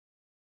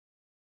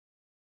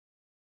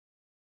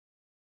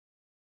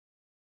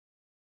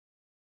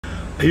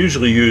I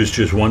usually use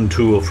just one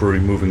tool for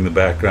removing the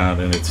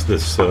background, and it's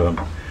this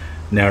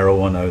narrow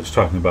one I was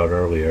talking about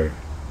earlier.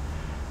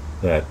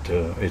 That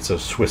it's a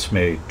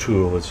Swiss-made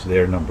tool. It's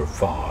their number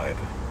 5.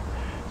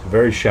 It's a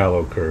very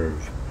shallow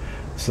curve.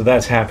 So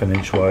that's 1/2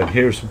 inch wide.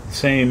 Here's the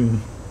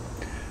same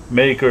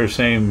maker,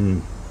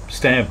 same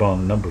stamp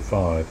on number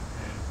 5,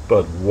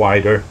 but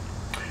wider.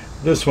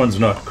 This one's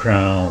not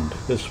crowned.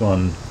 This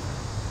one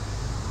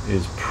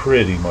is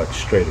pretty much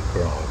straight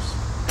across.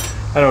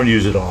 I don't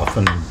use it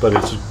often, but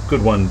it's a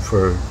good one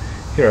for,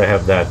 here I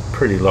have that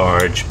pretty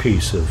large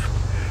piece of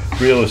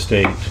real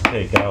estate to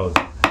take out,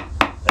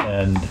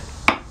 and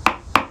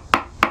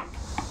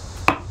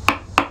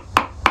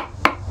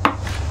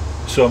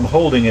so I'm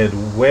holding it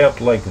way up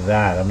like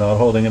that. I'm not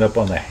holding it up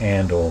on the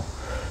handle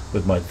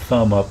with my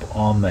thumb up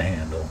on the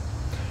handle,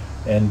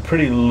 and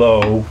pretty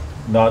low,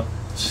 not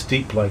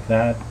steep like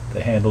that,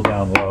 the handle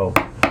down low,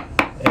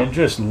 and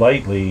just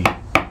lightly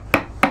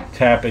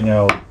tapping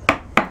out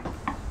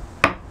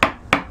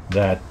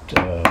that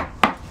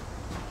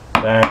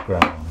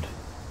background.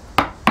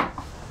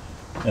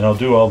 And I'll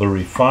do all the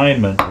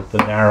refinement with the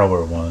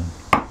narrower one.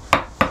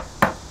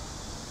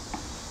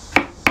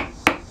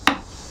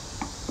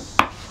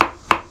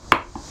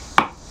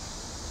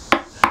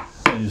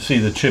 And you see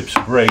the chips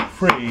break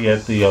free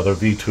at the other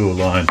V-tool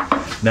line.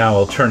 Now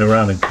I'll turn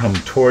around and come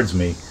towards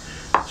me.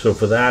 So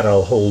for that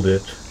I'll hold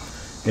it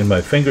in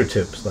my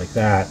fingertips like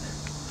that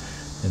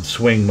and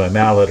swing my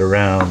mallet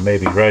around,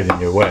 maybe right in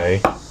your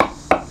way.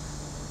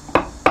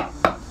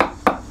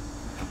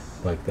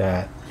 Like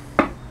that.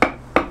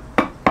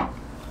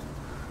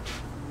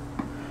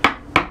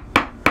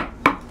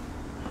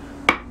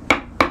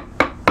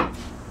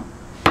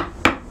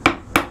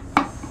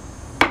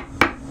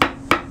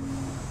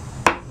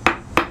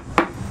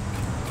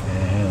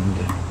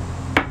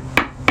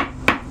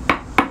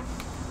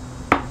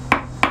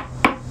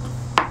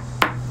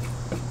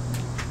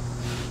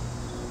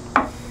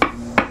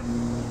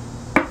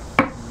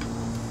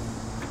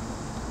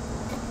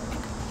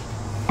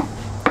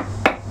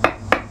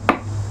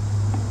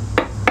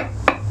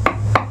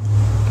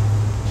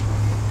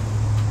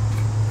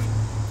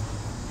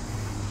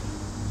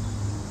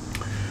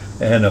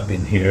 And up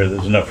in here,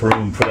 there's enough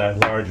room for that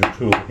larger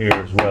tool here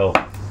as well.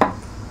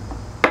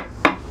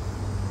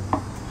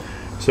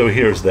 So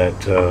here's that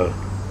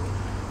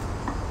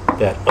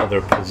that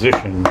other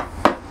position. I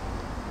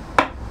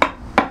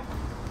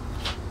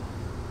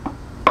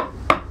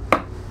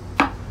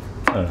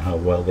don't know how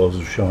well those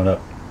are showing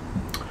up.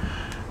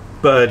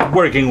 But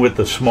working with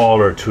the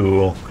smaller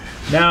tool,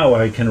 now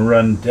I can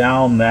run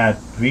down that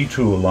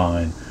V-tool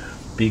line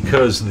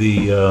because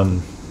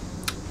the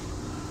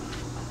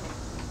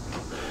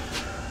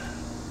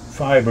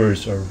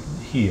fibers are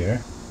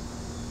here.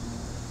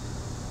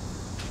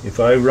 If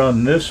I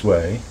run this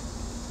way,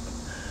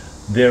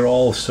 they're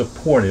all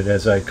supported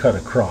as I cut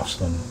across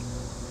them.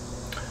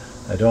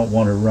 I don't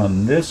want to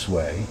run this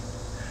way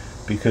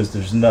because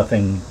there's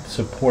nothing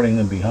supporting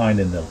them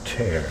behind and they'll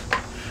tear.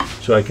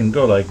 So I can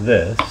go like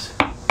this,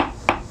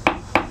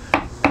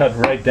 cut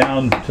right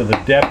down to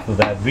the depth of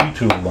that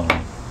V-tool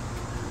line,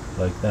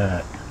 like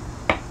that.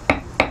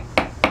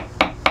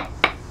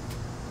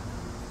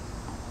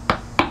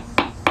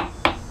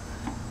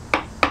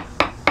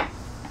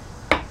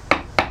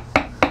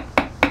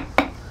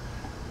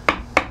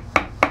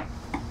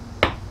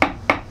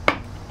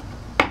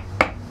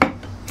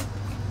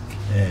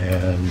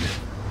 And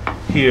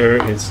here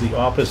it's the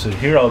opposite.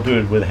 Here I'll do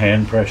it with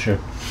hand pressure,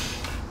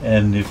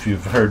 and if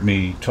you've heard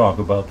me talk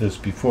about this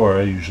before,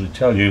 I usually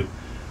tell you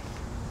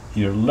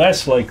you're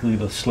less likely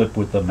to slip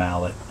with the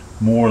mallet,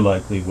 more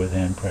likely with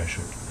hand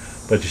pressure,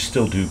 but you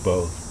still do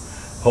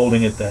both,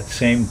 holding it that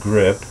same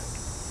grip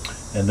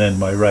and then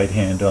my right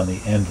hand on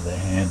the end of the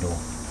handle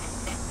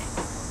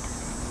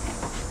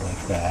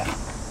like that.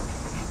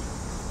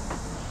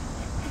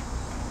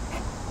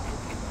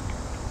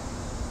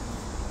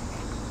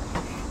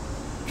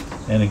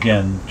 And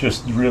again,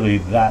 just really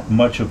that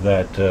much of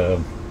that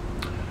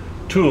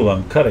tool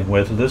I'm cutting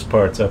with, this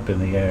part's up in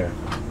the air.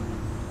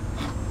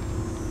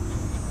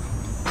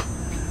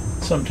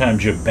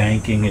 Sometimes you're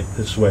banking it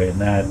this way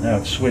and that. Now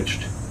I've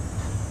switched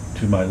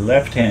to my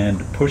left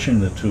hand pushing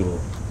the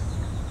tool,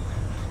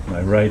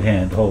 my right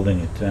hand holding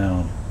it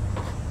down,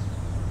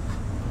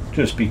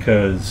 just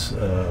because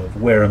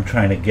of where I'm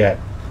trying to get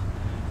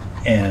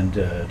and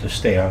to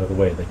stay out of the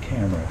way of the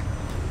camera.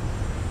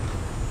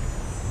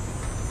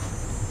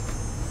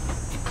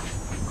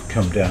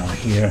 Come down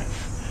here.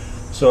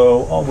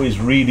 So always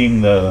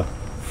reading the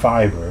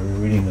fiber,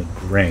 reading the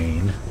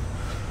grain,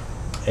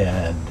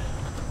 and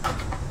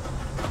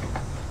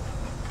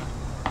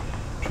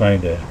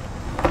trying to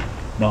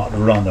not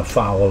run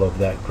afoul of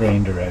that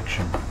grain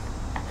direction.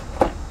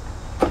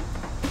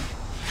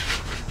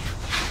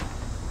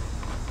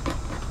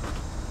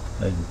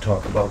 I didn't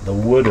talk about the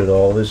wood at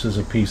all. This is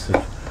a piece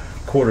of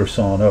quarter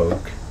sawn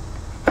oak.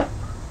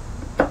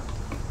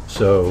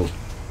 So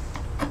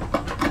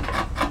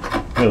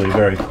really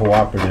very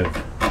cooperative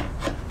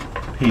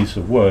piece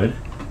of wood,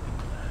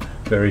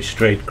 very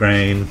straight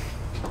grain,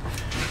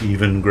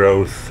 even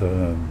growth,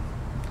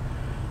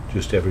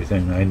 just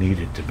everything I need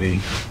it to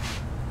be.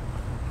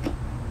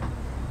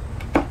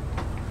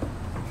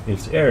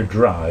 It's air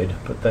dried,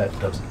 but that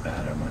doesn't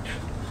matter much.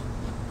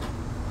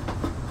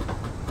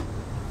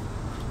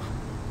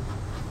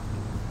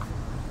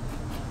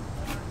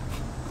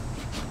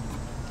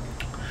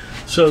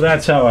 So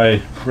that's how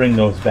I bring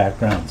those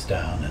backgrounds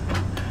down,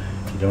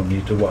 and you don't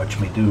need to watch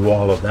me do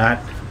all of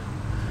that.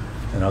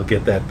 And I'll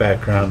get that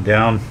background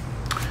down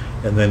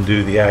and then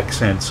do the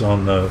accents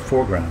on the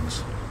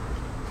foregrounds.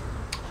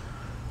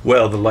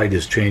 Well, the light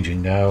is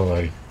changing now.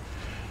 I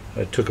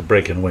took a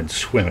break and went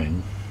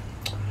swimming.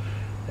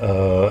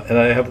 And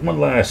I have one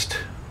last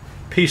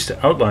piece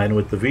to outline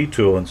with the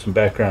V-tool and some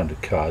background to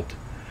cut.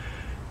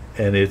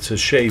 And it's a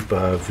shape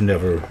I've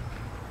never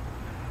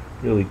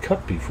really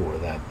cut before,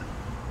 that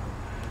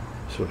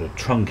sort of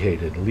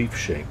truncated leaf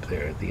shape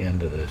there at the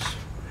end of this.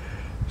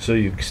 So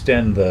you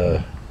extend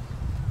the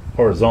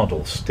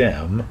horizontal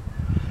stem,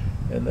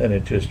 and then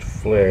it just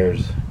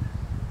flares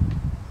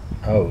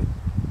out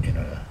in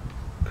a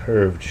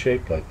curved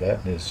shape like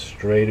that and is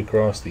straight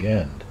across the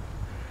end.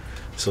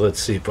 So let's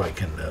see if I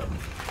can,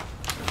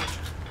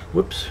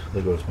 whoops,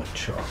 there goes my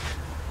chalk.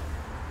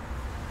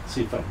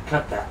 See if I can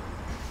cut that.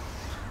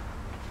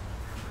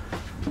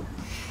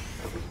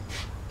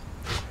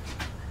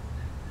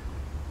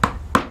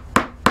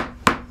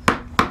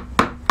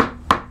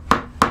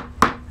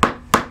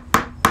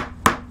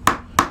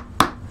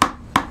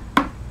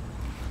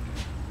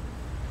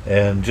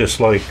 And just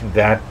like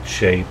that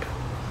shape,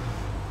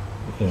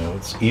 you know,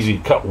 it's easy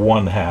to cut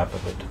one half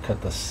of it. To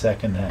cut the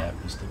second half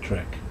is the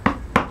trick.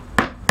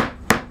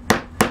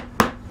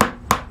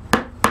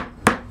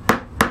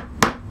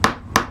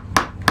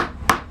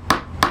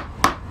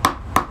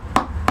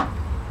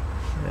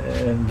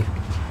 And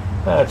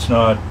that's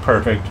not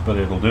perfect, but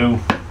it'll do.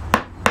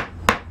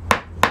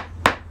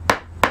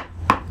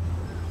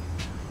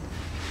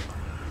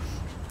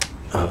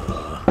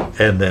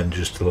 And then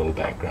just a little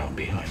background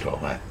behind all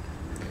that.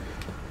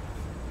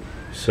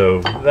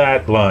 So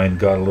that line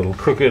got a little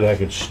crooked. I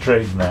could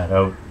straighten that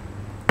out.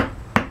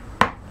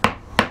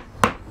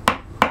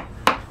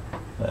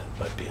 That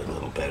might be a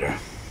little better.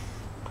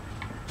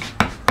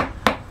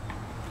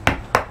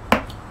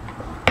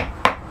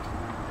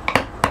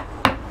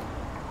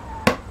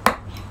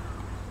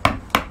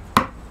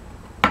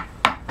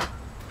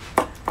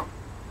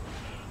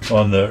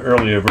 On the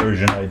earlier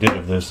version I did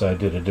of this, I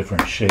did a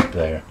different shape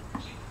there.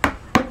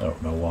 I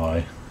don't know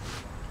why.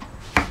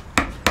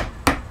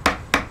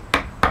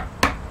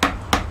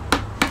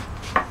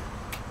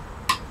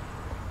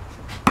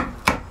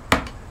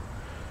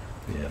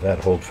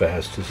 That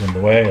holdfast is in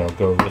the way. I'll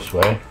go this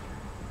way.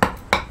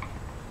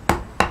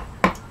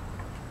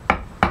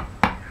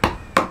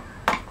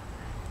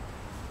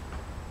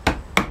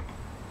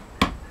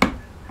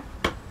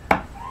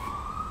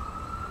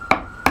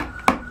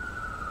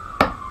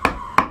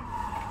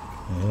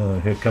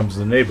 Here comes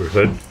the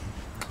neighborhood.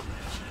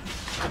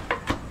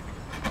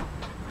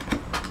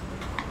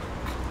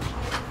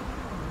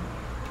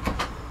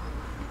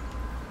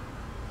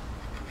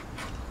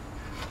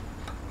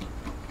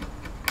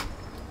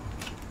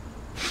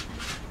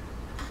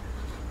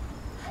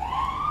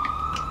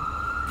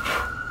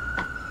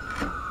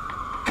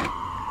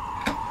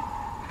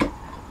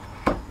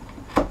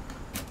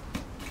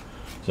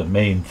 It's a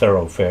main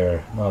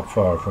thoroughfare not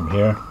far from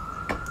here,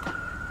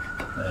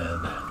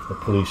 and the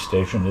police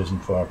station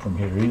isn't far from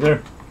here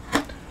either,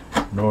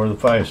 nor the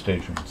fire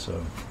station,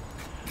 so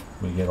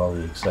we get all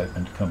the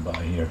excitement to come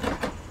by here.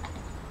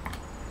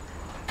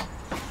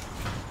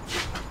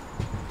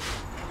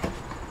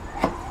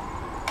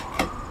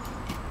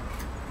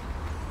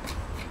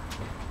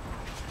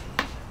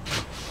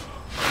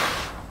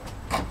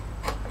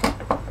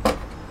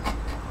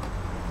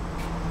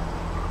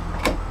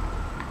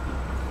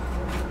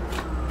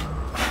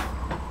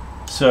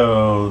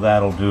 So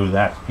that'll do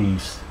that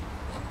piece.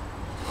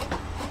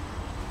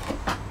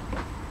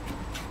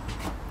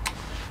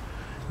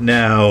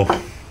 Now,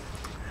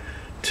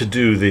 to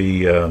do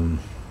the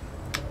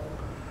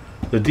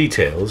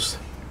details,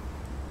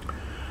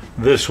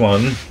 this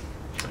one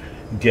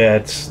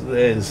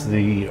is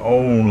the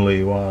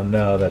only one.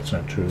 No, that's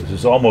not true. This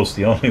is almost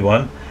the only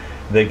one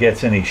that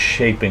gets any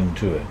shaping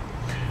to it.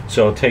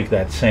 So I'll take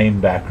that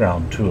same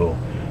background tool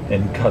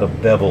and cut a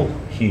bevel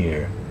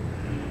here.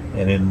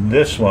 And in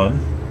this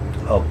one,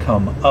 I'll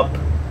come up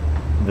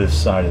this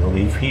side of the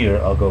leaf. Here,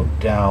 I'll go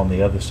down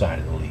the other side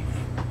of the leaf,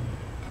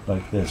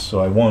 like this. So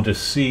I want to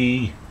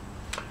see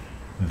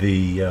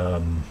the,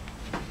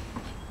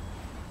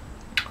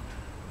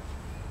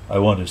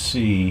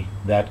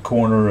 that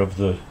corner of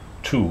the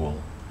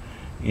tool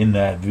in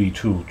that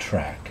V-tool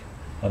track.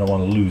 I don't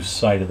want to lose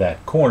sight of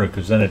that corner,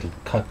 because then it'll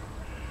cut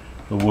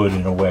the wood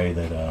in a way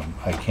that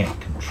I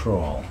can't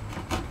control.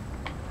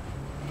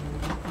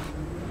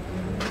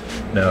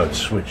 Now it's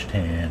switched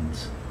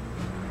hands.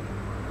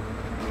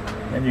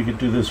 And you could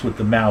do this with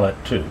the mallet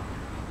too.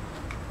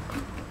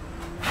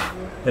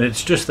 And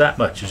it's just that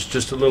much. It's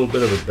just a little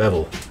bit of a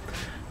bevel.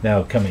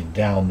 Now coming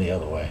down the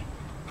other way.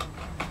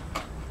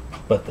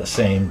 but the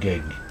same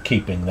gig,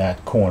 keeping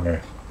that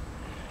corner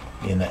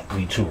in that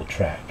retool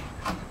track.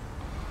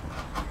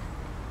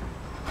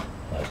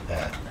 Like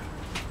that.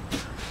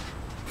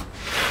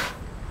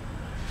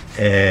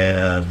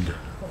 And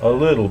a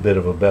little bit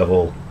of a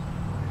bevel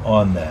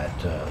on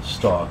that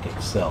stalk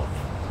itself.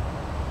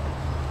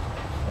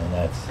 And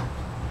that's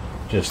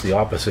just the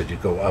opposite. You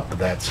go up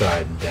that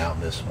side and down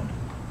this one.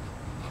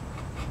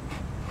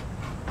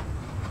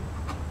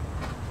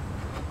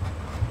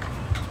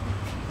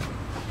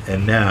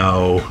 And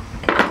now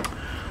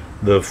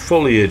the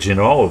foliage in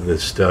all of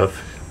this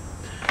stuff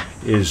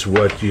is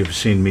what you've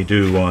seen me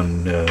do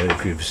on,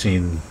 if you've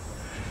seen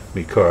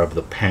me carve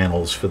the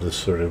panels for this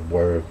sort of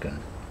work. And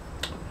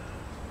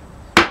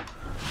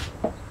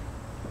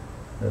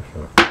there's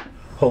a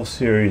whole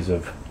series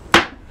of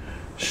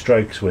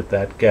strikes with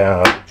that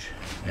gouge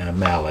and a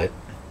mallet.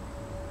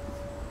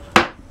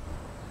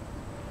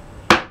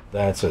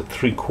 That's a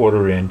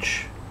 3/4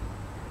 inch.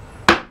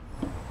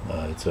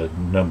 It's a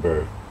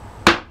number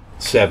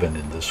 7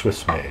 in the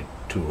Swiss made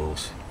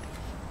tools.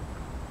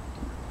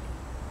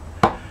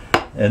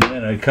 And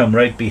then I come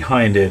right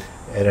behind it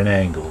at an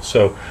angle.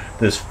 So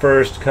this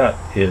first cut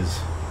is,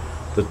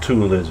 the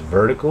tool is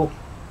vertical,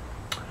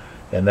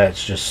 and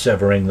that's just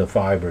severing the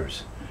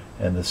fibers.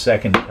 And the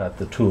second cut,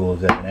 the tool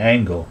is at an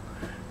angle,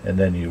 and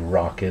then you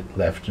rock it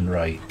left and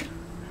right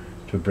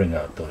to bring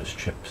out those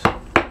chips.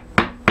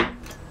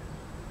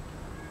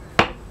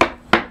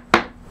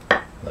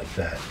 Like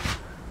that.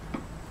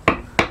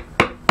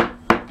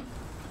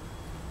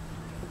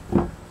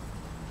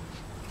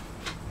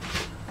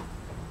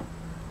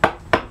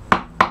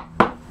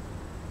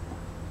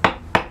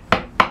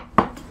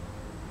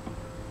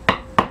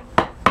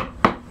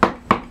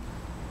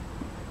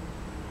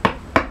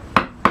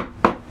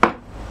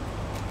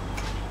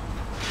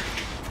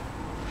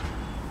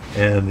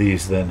 And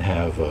these then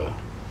have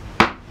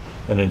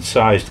an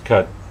incised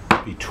cut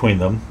between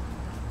them.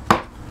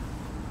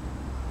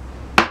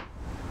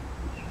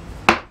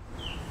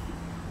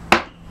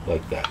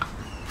 Like that.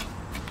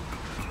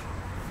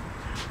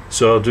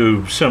 So I'll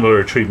do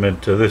similar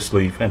treatment to this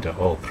leaf and to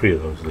all 3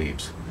 of those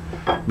leaves.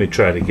 Let me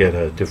try to get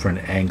a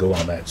different angle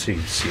on that so you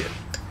can see it.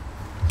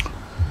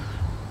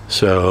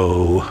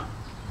 So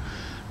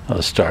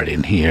I'll start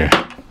in here.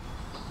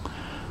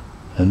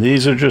 And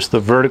these are just the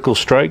vertical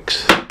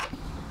strikes.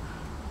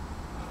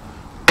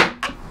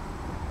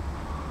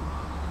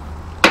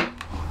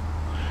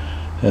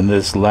 And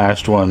this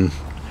last one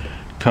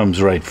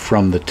comes right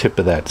from the tip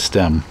of that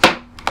stem.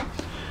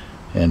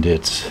 And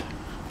its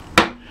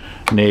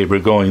neighbor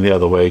going the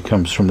other way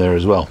comes from there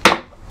as well.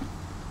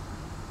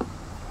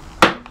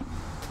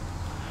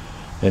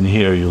 And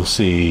here you'll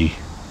see,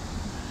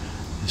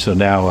 so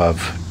now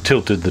I've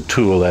tilted the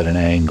tool at an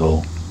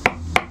angle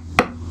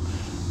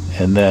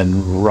and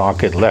then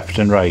rock it left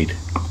and right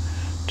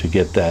to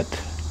get that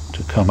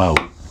to come out.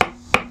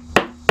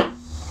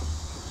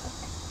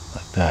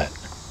 Like that.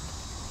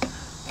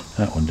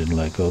 That one didn't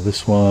let go,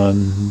 this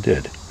one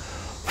did.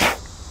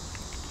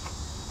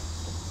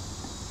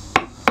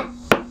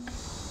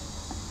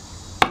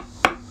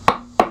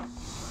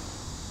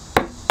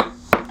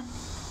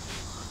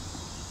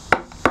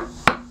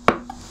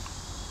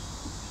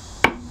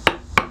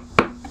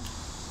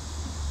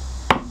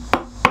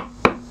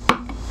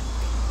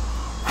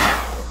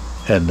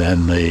 And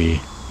then the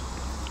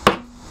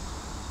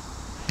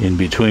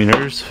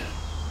in-betweeners.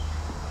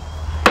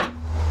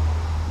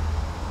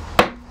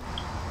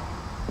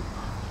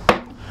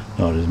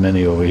 Not as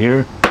many over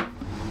here.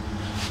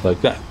 Like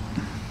that.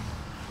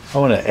 I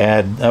want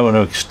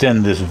to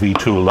extend this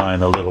V2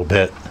 line a little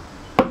bit.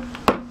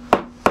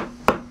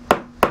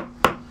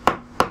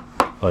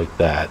 Like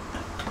that.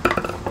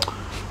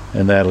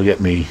 And that'll get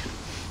me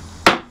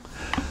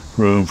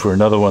room for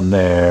another one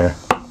there.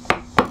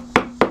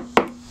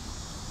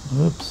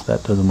 Oops,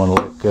 that doesn't want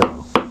to let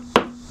go.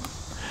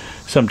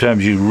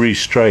 Sometimes you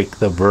restrike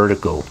the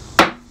vertical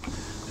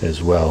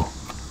as well.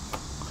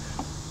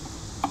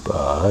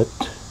 But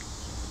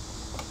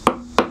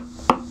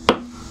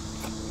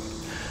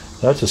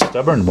that's a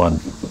stubborn one.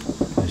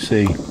 You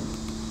see,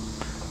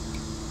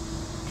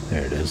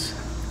 there it is.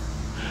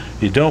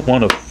 You don't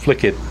want to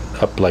flick it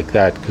up like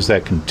that because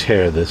that can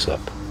tear this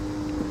up.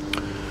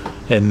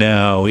 And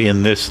now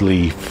in this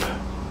leaf,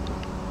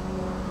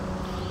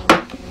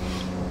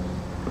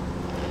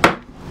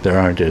 there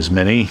aren't as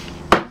many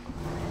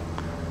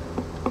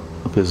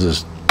because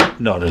there's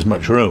not as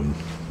much room.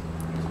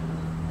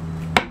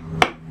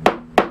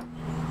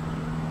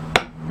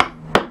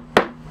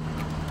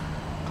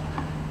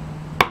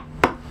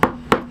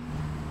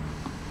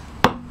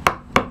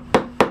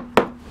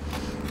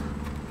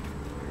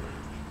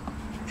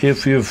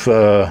 If you've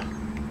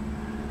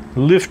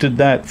lifted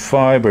that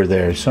fiber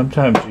there,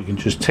 sometimes you can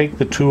just take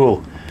the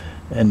tool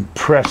and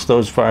press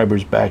those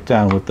fibers back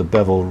down with the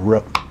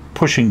bevel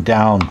pushing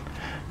down,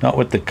 not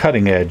with the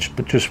cutting edge,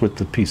 but just with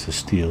the piece of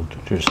steel to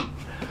just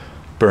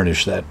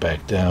burnish that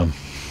back down.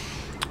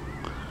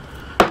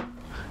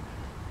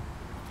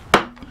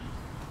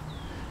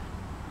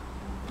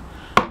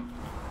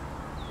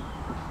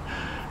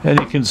 And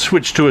you can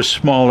switch to a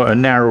smaller, a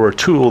narrower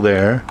tool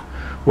there,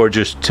 or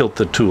just tilt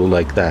the tool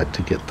like that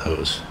to get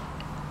those.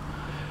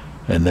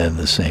 And then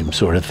the same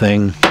sort of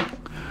thing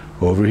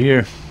over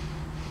here,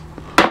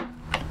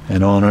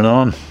 and on and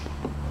on.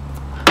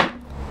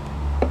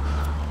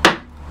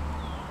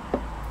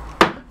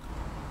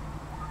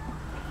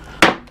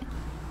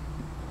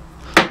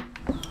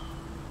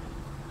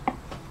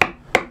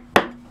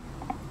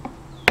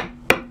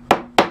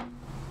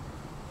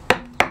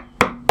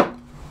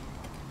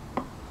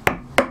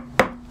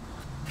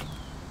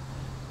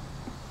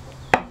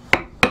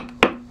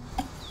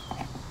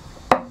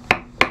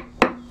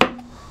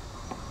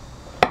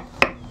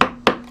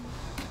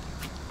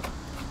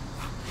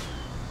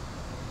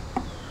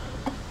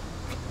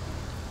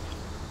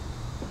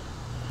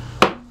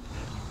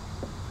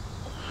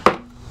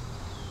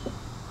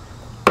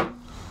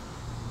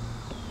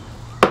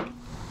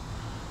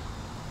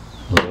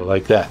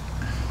 Like that.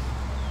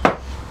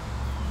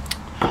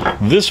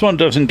 This one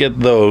doesn't get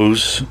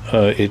those,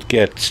 it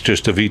gets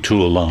just a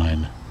V-tool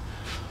line.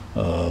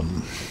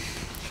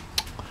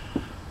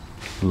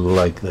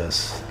 Like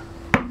this.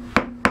 And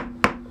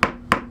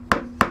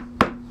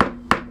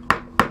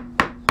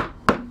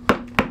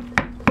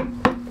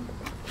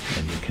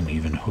you can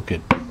even hook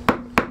it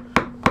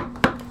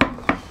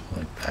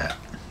like that.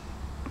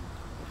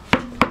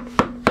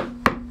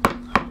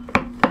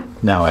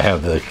 Now I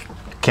have the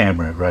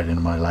camera right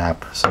in my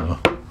lap, so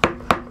a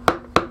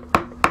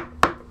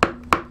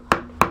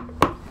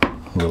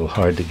little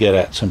hard to get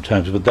at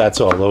sometimes, but that's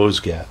all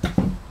those get.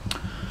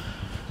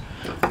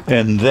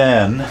 And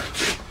then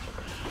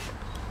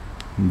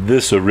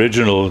this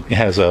original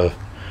has a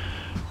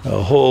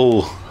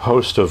whole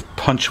host of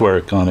punch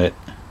work on it.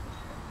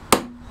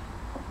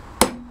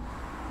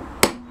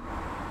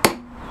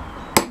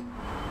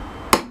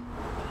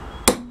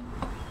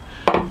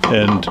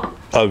 And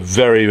a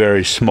very,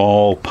 very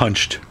small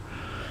punched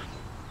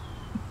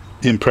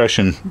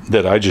impression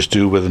that I just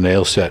do with a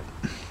nail set.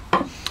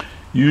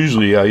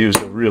 Usually I use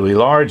a really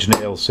large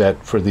nail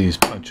set for these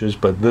punches,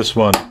 but this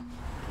one,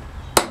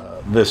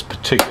 this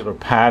particular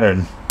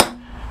pattern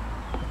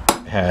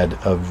had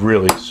a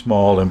really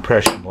small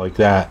impression like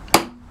that,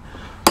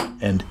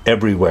 and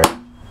everywhere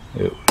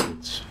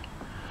it's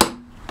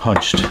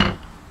punched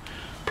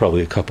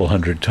probably a couple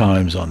hundred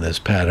times on this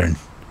pattern,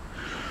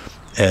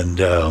 and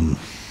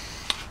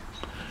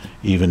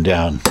even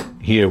down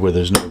here where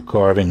there's no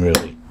carving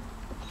really.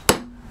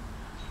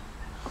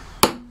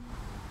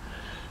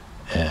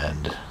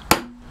 And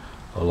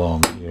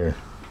along here.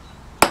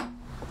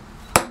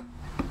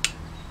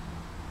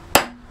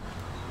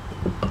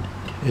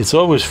 It's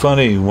always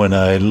funny when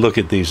I look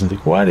at these and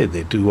think, why did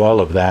they do all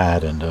of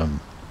that?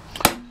 And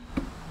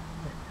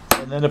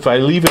then if I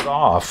leave it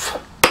off,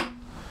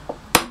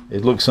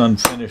 it looks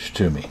unfinished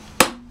to me.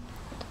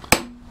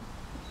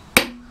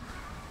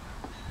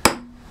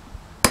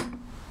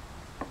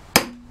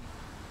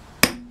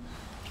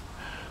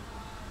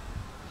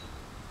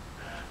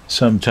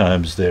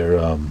 Sometimes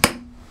they're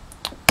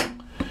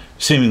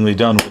seemingly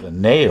done with a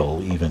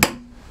nail even,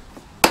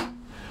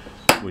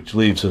 which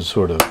leaves a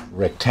sort of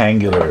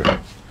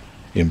rectangular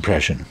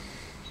impression,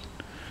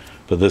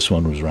 but this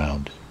one was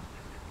round.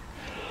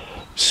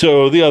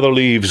 So the other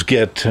leaves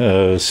get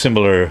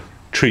similar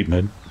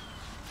treatment,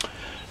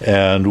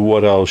 and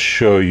what I'll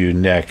show you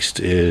next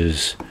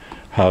is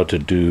how to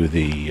do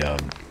the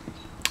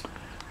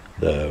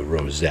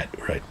rosette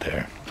right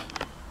there.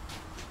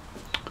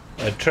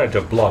 I tried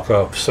to block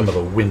off some of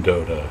the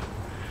window to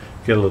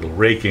get a little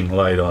raking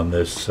light on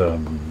this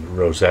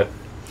rosette,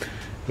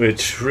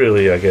 which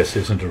really I guess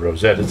isn't a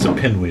rosette, it's a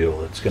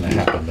pinwheel that's going to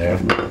happen there.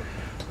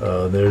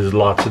 There's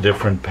lots of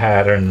different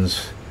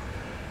patterns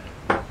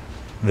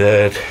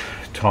that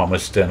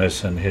Thomas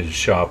Dennis and his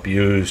shop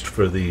used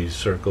for these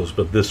circles,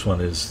 but this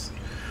one is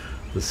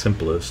the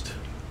simplest.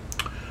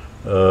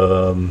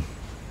 And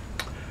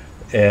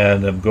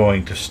I'm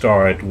going to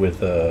start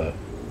with a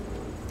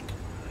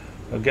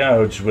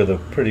gouge with a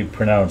pretty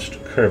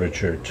pronounced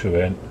curvature to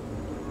it,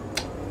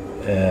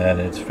 and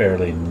it's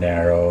fairly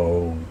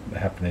narrow,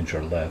 half an inch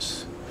or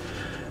less.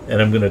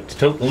 And I'm going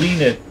to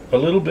lean it a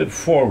little bit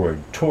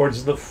forward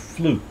towards the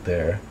flute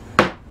there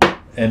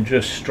and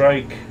just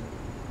strike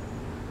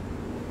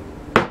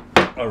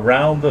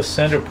around the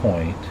center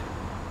point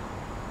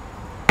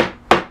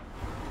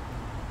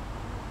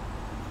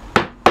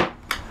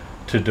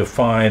to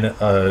define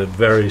a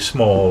very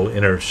small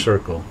inner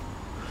circle,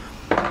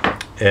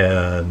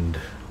 and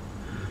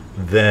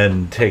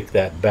then take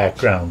that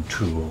background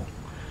tool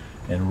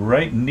and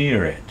right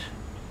near it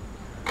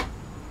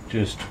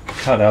just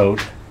cut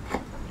out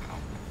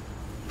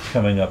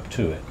coming up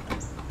to it.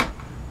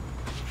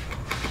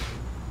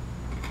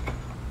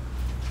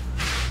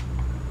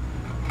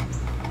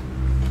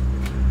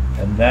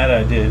 And that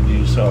I did,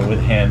 you saw,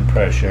 with hand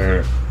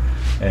pressure,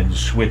 and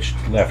switched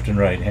left and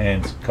right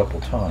hands a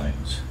couple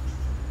times.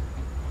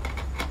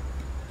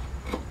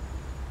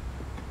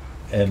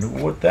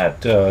 And what that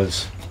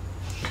does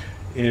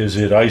is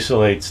it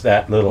isolates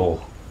that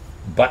little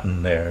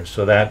button there,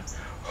 so that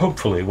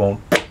hopefully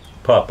won't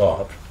pop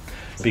off.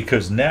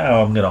 because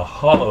now I'm going to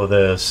hollow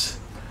this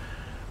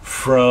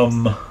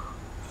from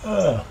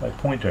my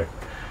pointer,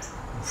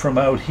 from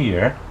out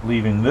here,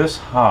 leaving this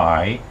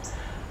high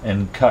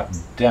and cut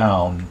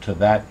down to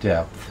that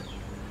depth.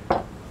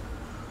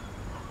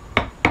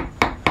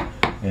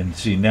 And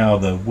see, now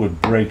the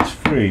wood breaks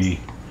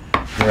free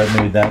where I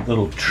made that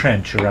little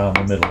trench around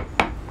the middle.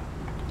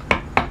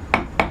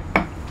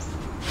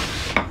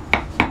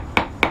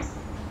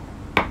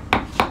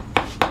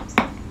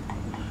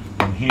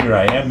 And here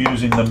I am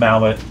using the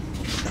mallet,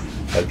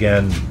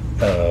 again,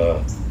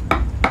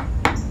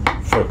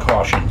 for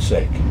caution's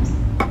sake.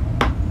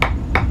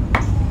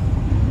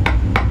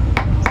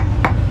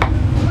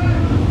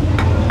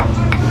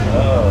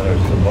 Oh,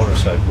 there's the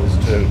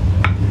motorcycles too.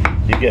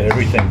 You get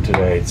everything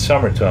today. It's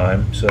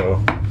summertime,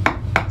 so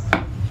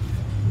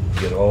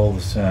you get all the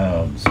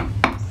sounds.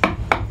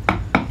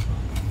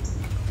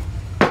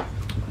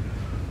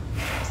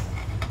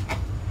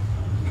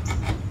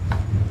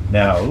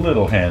 Now a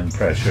little hand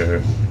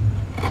pressure,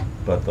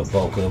 but the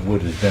bulk of the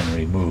wood has been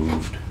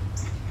removed.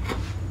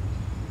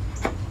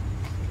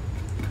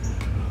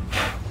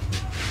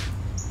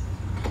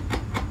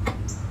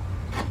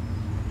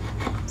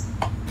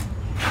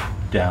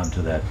 Down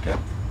to that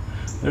depth.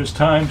 There's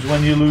times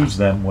when you lose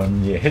them,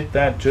 when you hit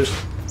that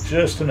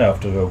just enough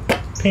to go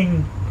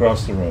ping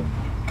across the room.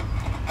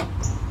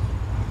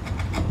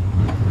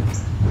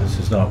 This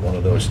is not one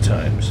of those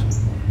times.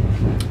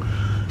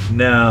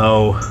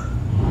 Now,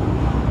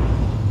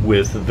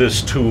 with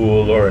this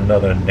tool or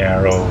another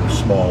narrow,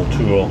 small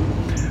tool,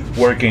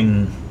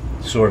 working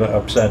sort of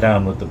upside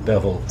down with the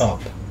bevel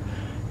up,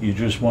 you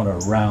just want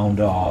to round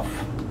off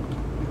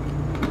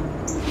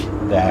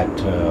that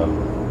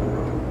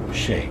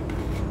shape.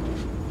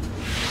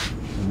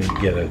 Let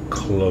me get a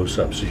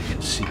close-up so you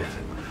can see that.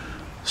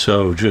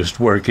 So just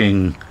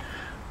working,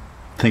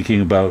 thinking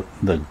about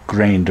the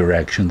grain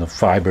direction, the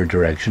fiber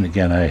direction.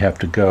 Again, I have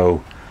to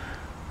go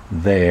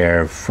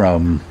there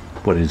from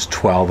what is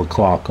 12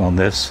 o'clock on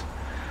this,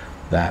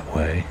 that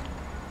way.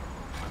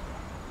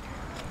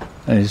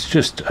 And it's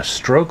just a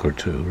stroke or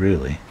two,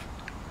 really,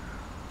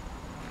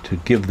 to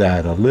give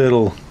that a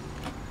little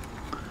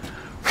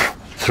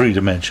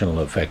three-dimensional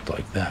effect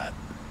like that.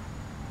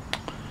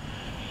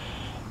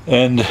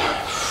 And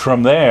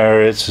from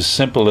there, it's as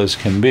simple as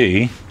can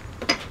be.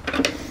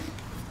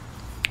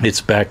 It's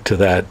back to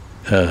that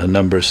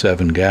number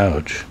 7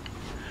 gouge.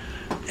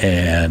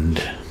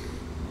 And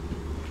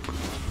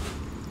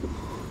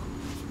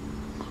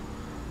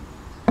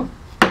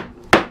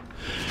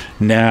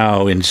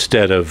now,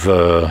 instead of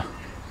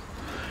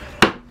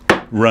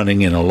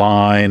running in a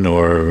line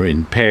or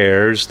in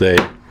pairs, they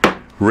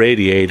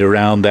radiate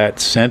around that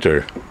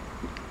center.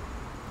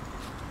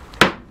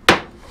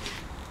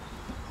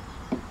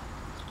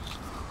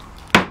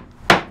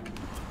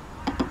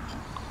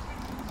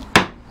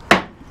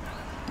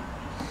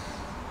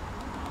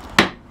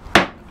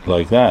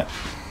 Like that.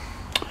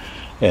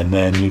 And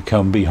then you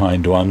come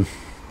behind one,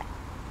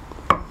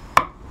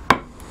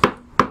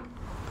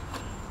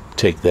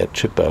 take that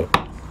chip out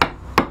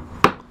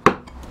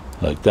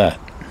like that.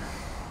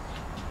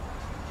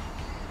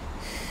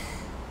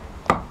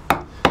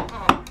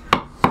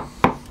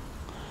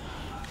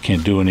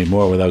 Can't do any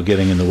more without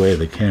getting in the way of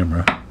the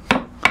camera.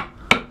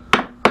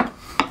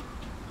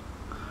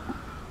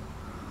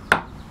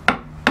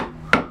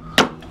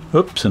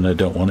 Oops, and I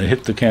don't want to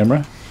hit the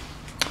camera.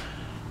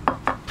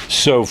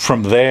 So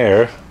from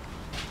there,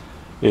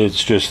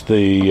 it's just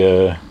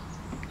the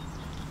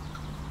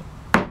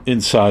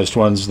incised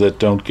ones that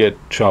don't get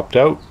chopped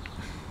out.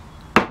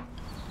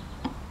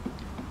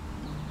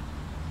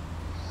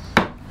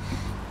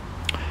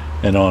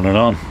 And on and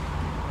on.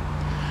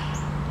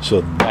 So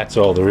that's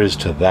all there is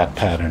to that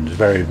pattern. It's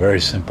very,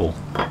 very simple.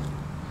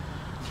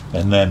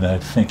 And then I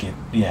think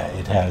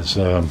it has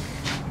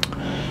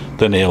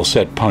the nail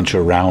set punch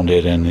around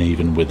it and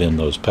even within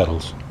those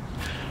petals.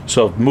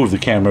 So move the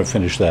camera,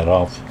 finish that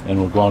off, and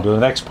we'll go on to the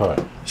next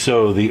part.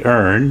 So the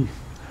urn,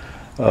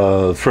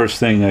 first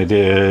thing I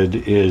did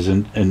is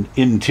an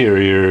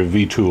interior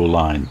V-tool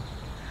line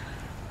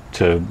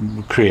to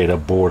create a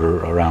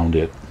border around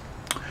it.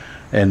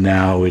 And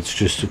now it's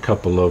just a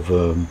couple of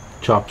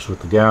chops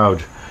with the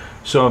gouge.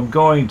 So I'm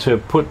going to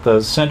put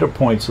the center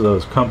points of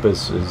those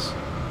compasses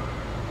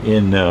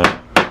in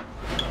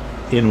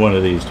one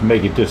of these to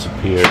make it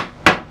disappear,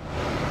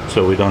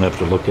 so we don't have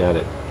to look at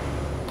it.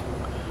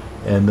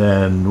 And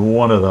then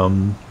one of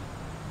them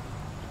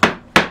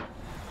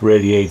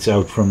radiates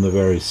out from the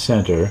very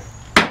center,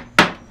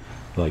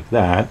 like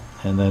that,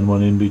 and then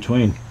one in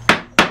between.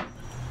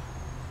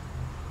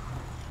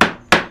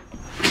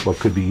 What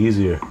could be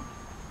easier?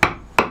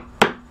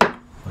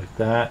 Like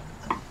that,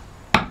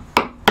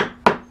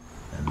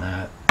 and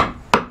that.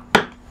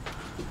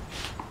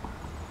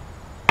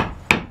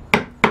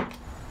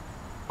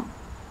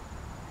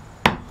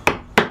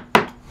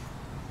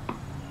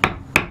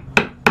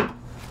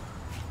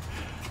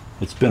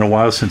 It's been a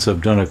while since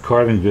I've done a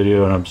carving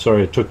video, and I'm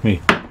sorry it took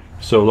me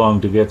so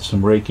long to get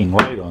some raking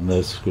light on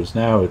this, because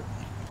now it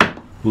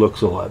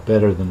looks a lot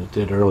better than it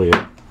did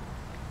earlier.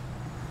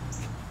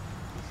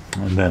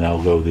 and then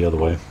I'll go the other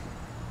way.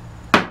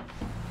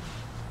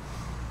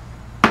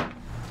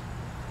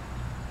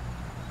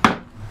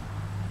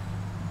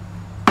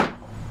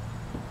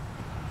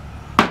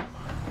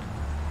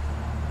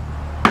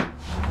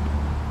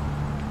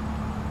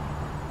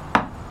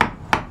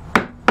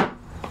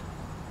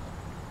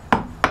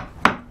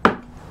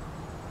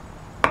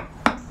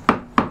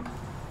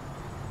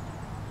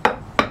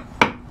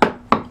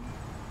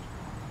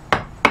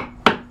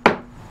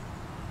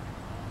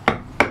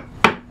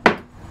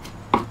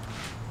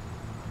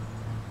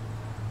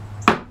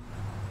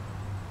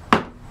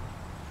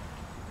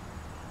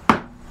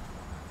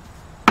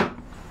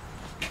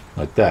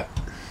 Like that.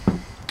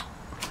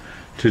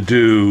 To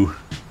do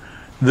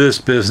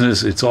this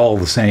business, it's all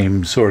the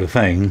same sort of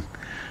thing.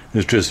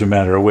 It's just a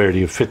matter of where do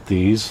you fit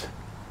these.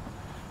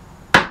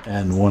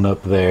 And one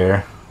up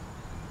there,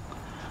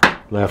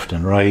 left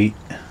and right,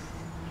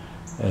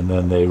 and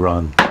then they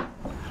run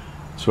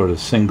sort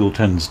of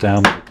singletons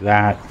down like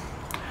that.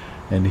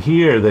 And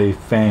here they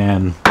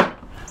fan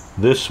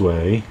this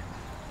way,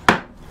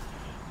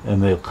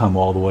 and they'll come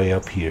all the way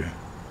up here.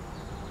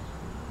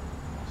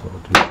 So I'll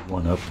do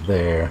one up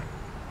there.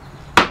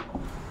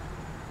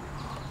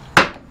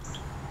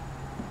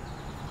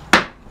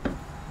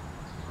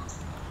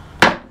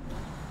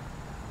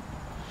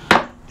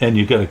 And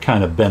you got to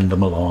kind of bend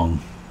them along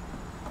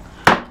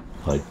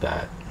like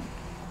that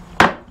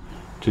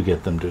to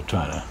get them to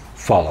try to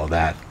follow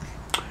that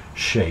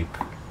shape.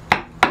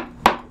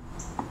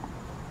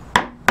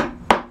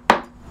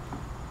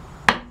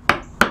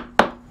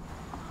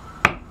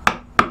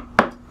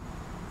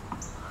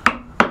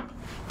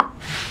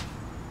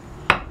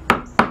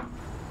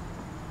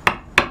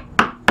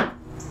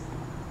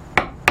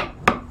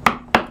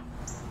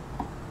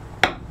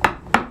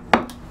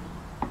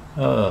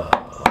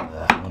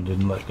 That one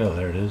didn't let go.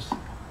 There it is.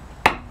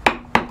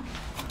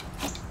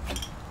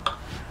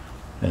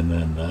 And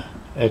then the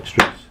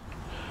extras.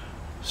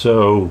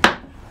 So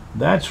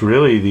that's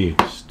really the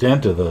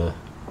extent of the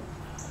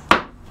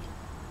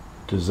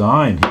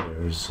design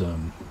here, is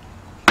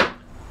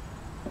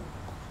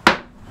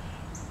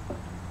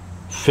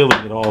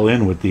filling it all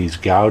in with these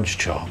gouge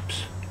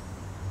chops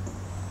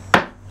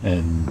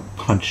and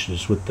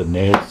punches with the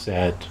nail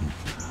set and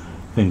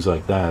things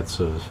like that.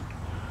 So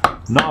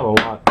not a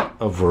lot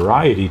of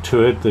variety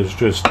to it. There's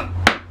just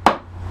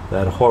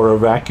that horror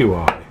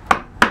vacui.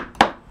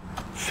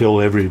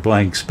 Fill every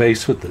blank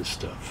space with this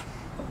stuff.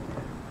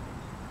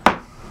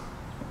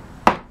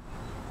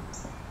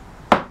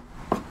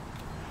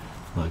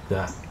 Like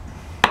that.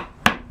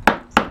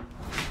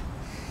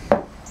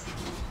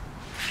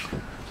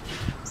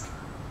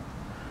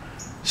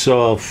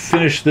 So I'll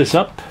finish this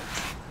up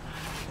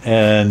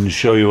and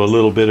show you a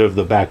little bit of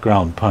the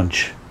background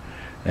punch,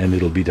 and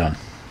it'll be done.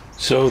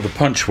 So the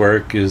punch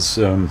work is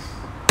one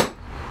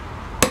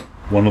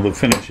of the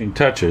finishing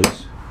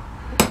touches,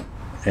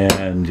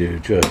 and you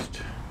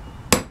just,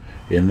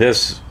 in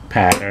this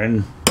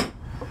pattern,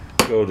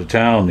 go to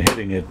town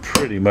hitting it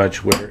pretty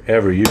much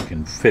wherever you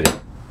can fit it.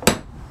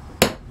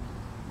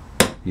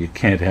 You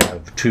can't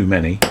have too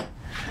many.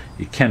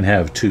 You can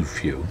have too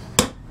few.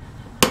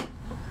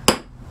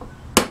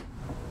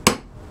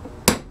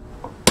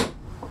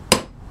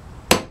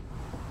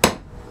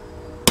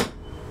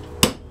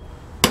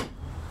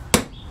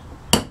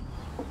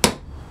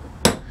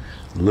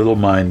 A little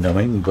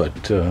mind-numbing,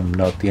 but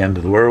not the end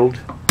of the world.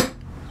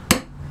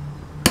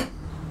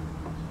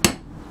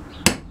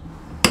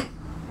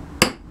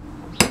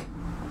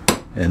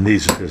 And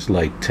these are just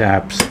light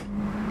taps,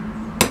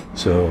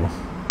 so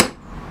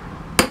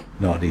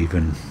not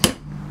even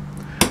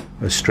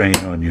a strain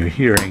on your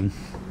hearing.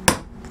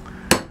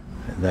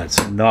 And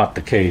that's not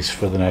the case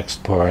for the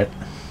next part,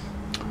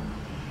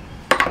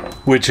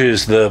 which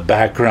is the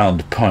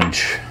background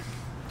punch.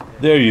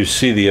 There you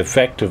see the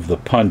effect of the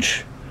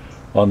punch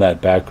on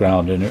that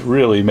background, and it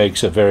really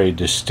makes a very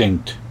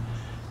distinct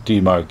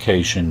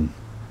demarcation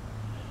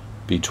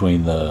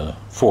between the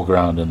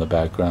foreground and the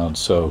background.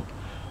 So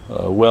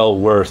well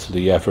worth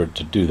the effort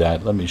to do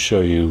that. Let me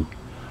show you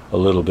a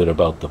little bit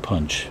about the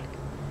punch.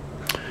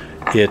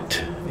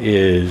 It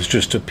is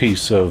just a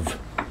piece of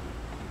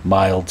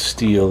mild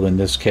steel, in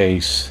this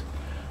case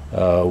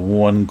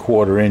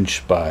 1/4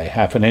 inch by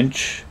 1/2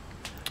 inch,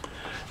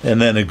 and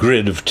then a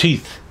grid of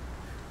teeth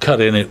cut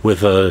in it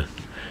with a,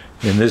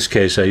 in this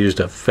case I used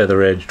a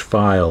feather-edged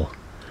file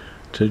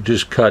to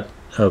just cut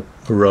a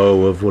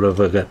row of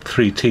whatever. I got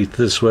 3 teeth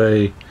this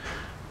way,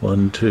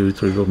 1, 2,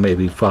 3, or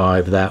maybe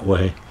 5 that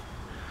way,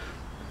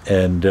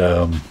 and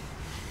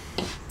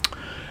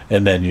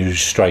then you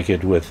strike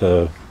it with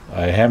a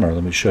hammer.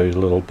 Let me show you a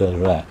little bit of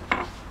that.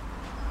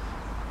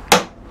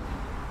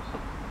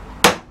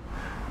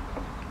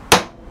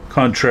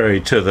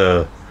 Contrary to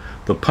the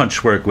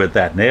punch work with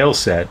that nail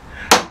set,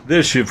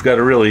 this you've got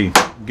to really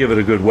give it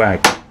a good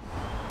whack.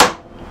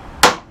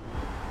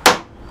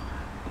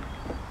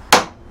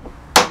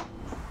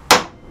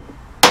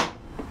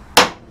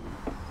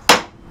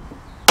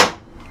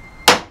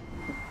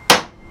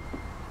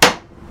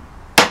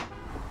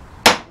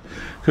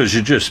 Because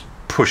you're just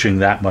pushing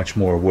that much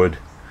more wood,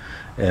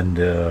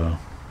 And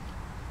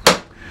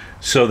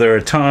so there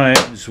are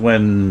times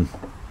when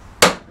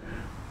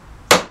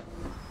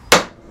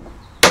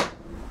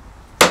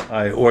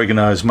I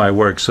organize my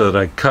work so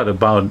that I cut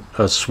about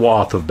a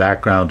swath of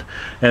background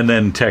and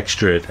then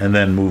texture it and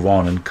then move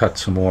on and cut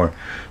some more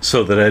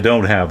so that I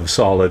don't have a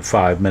solid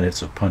 5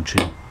 minutes of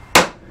punching.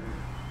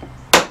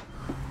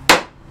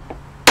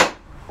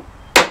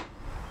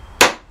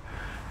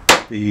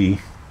 The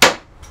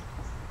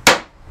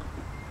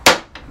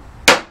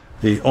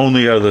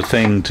only other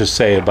thing to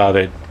say about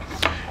it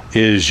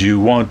is you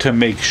want to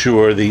make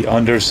sure the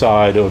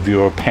underside of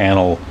your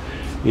panel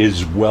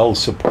is well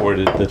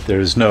supported, that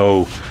there's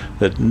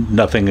that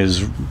nothing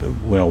is,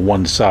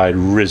 one side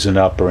risen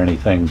up or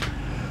anything,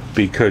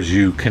 because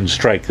you can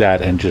strike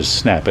that and just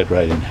snap it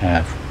right in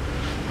half.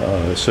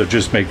 So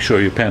just make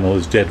sure your panel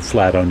is dead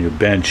flat on your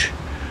bench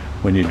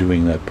when you're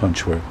doing that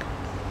punch work.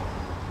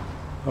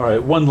 All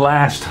right, one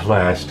last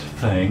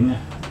thing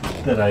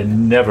that I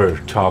never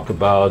talk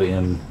about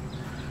in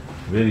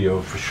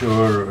video for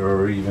sure,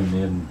 or even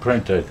in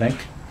print, I think,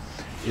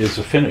 is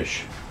a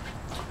finish.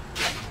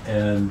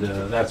 And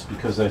that's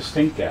because I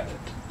stink at it.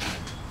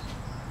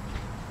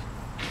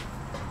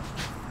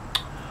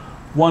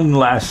 One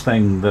last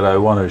thing that I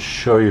want to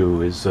show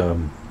you is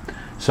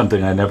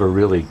something I never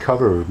really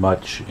cover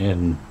much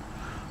in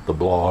the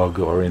blog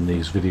or in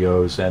these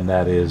videos, and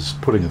that is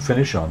putting a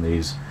finish on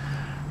these.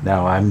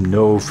 Now, I'm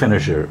no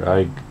finisher.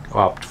 I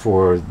opt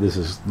for, this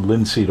is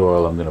linseed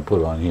oil I'm going to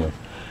put on here,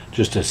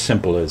 just as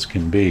simple as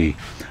can be.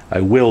 I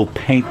will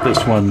paint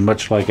this one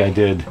much like I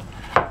did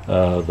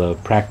the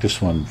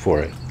practice one for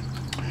it,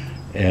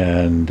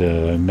 and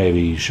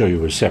maybe show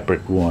you a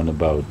separate one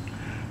about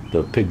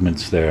the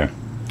pigments there.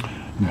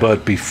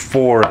 But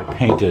before I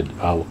paint it,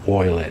 I'll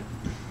oil it.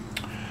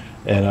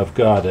 And I've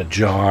got a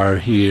jar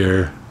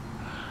here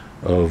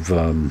of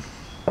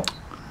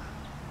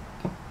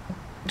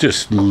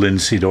just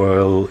linseed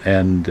oil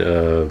and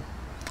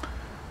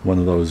one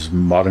of those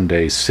modern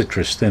day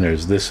citrus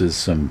thinners. This is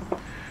some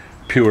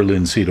pure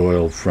linseed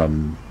oil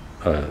from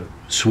a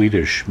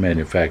Swedish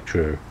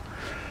manufacturer.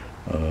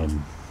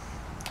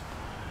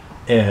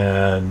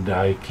 And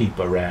I keep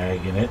a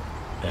rag in it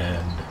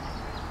and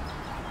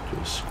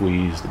just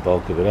squeeze the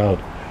bulk of it out.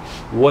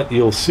 What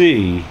you'll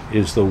see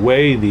is the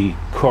way the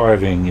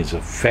carving is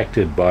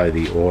affected by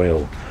the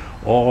oil.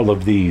 All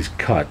of these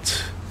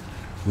cuts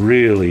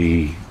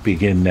really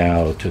begin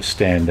now to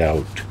stand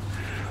out.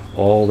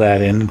 All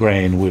that end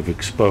grain we've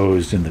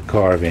exposed in the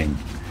carving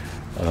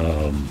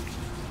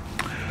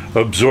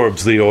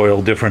absorbs the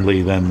oil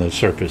differently than the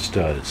surface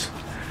does.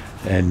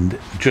 And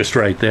just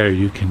right there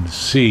you can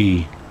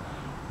see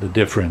the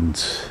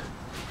difference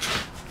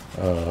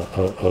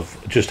of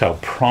just how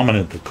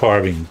prominent the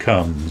carving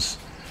comes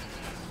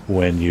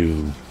when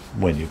you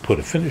put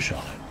a finish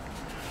on it.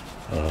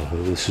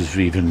 This is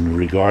even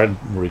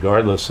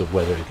regardless of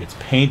whether it gets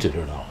painted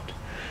or not.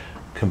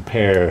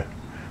 Compare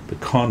the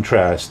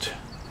contrast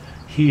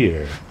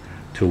here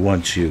to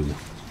once you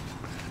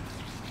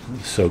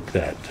soak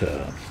that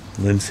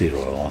linseed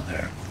oil on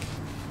there.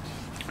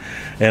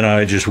 And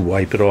I just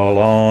wipe it all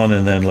on,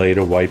 and then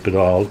later wipe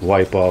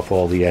off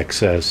all the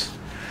excess.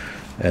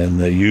 And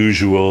the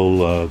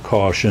usual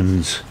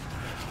cautions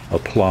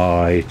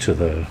apply to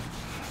the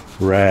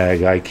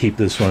rag. I keep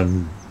this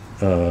one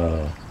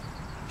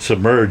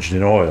submerged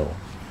in oil,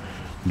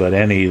 but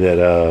any that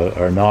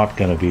are not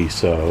going to be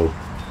so,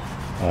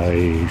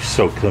 I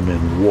soak them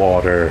in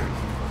water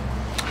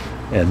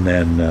and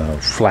then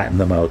flatten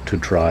them out to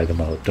dry them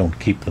out. Don't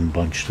keep them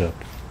bunched up,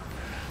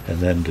 and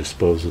then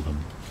dispose of them.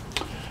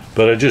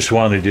 But I just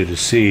wanted you to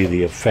see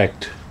the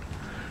effect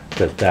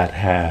that that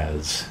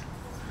has.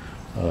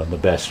 The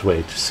best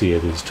way to see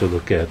it is to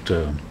look at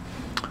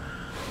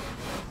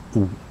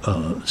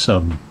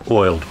some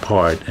oiled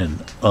part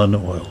and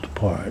unoiled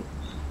part.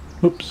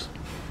 Oops.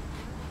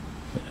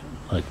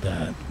 Like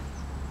that.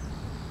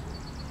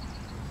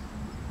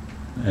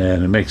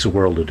 And it makes a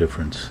world of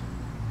difference.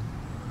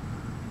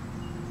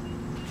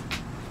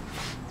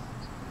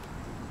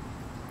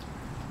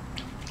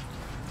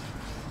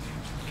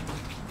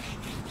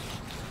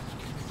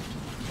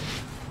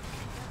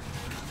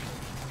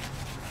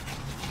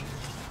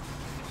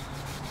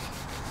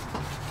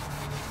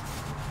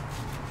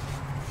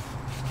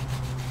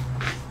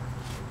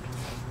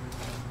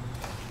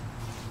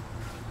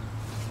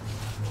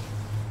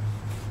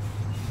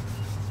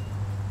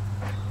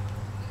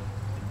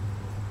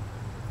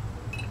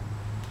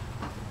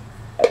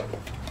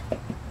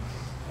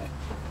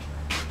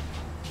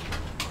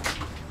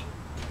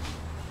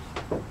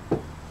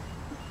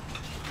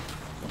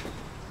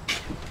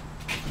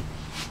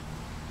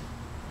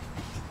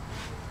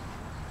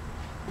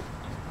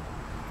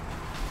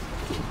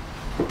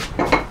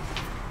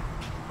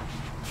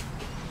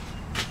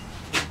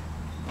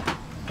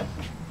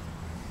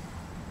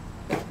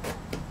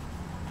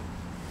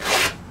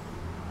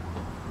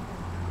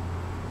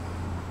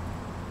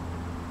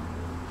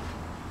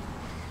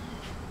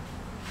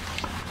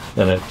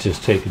 Then I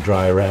just take a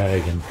dry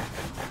rag and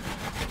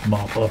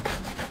mop up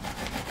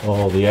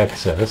all the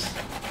excess.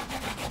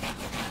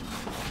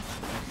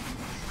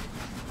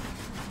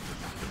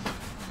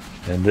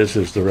 And this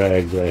is the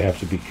rag that I have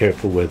to be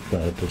careful with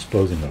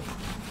disposing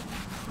of.